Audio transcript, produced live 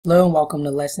Hello and welcome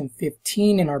to lesson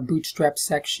 15 in our Bootstrap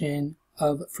section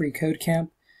of freeCodeCamp.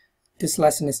 This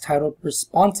lesson is titled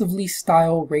Responsively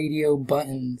Style Radio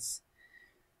Buttons.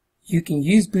 You can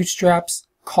use Bootstrap's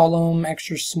column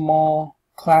extra small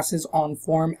classes on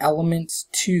form elements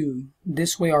too.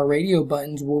 This way our radio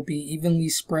buttons will be evenly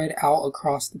spread out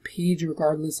across the page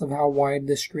regardless of how wide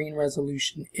the screen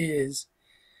resolution is.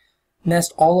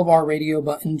 Nest all of our radio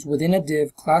buttons within a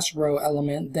div class row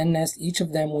element, then nest each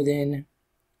of them within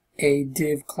a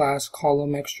div class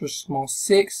column extra small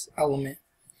 6 element.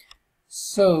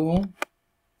 So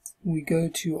we go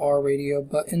to our radio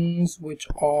buttons, which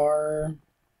are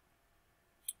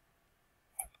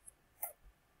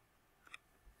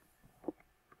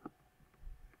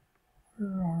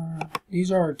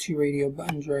these are our two radio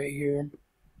buttons right here.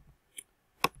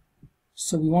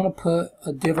 So we want to put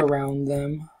a div around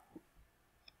them.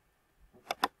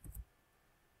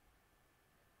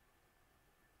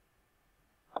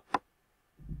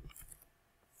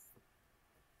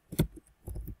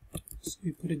 So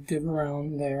we put a div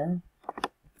around there,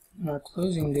 and our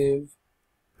closing div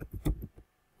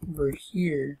over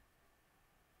here.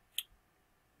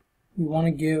 We want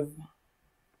to give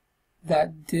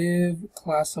that div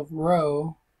class of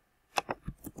row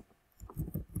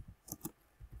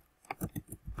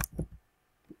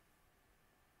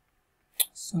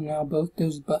so now both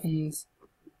those buttons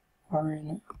are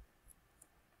in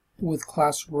with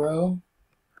class row.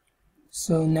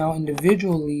 So now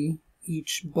individually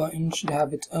each button should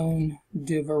have its own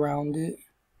div around it.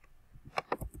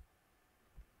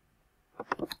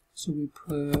 So we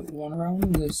put one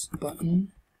around this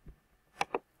button,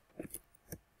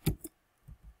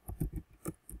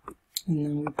 and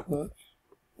then we put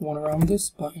one around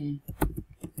this button.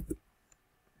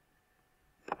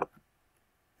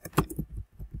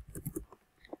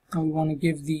 Now we want to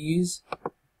give these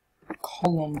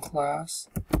column class,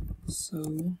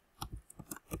 so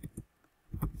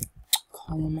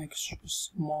column extra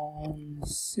small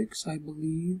 6, I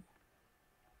believe,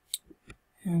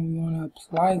 and we want to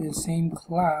apply the same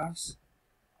class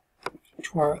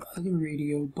to our other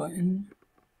radio button,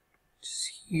 just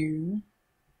here,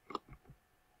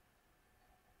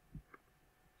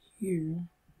 here,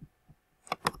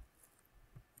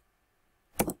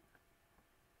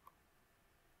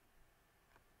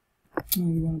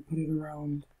 and we want to put it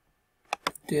around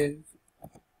div,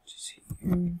 just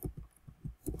here.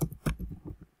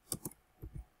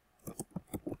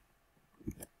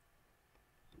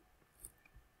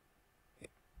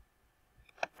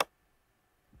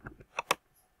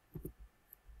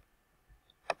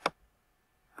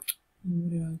 What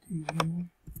did I do here?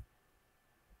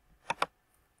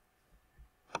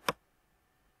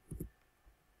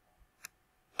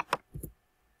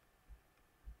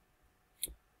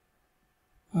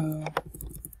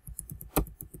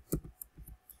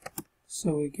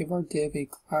 So we give our div a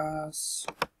class.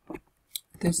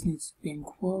 This needs to be in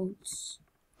quotes.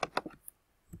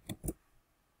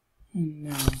 And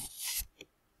now,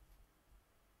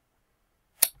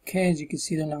 okay, as you can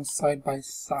see, they're now side by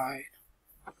side.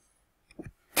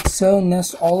 So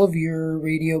nest all of your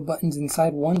radio buttons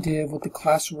inside one div with the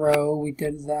class row. We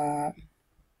did that.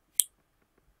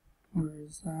 Where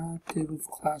is that? Div of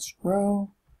class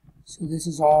row. So this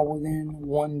is all within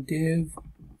one div,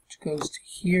 which goes to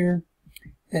here.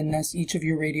 Then nest each of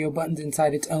your radio buttons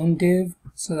inside its own div.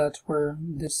 So that's where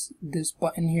this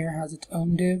button here has its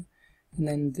own div, and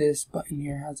then this button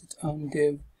here has its own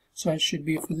div. So that should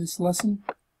be it for this lesson.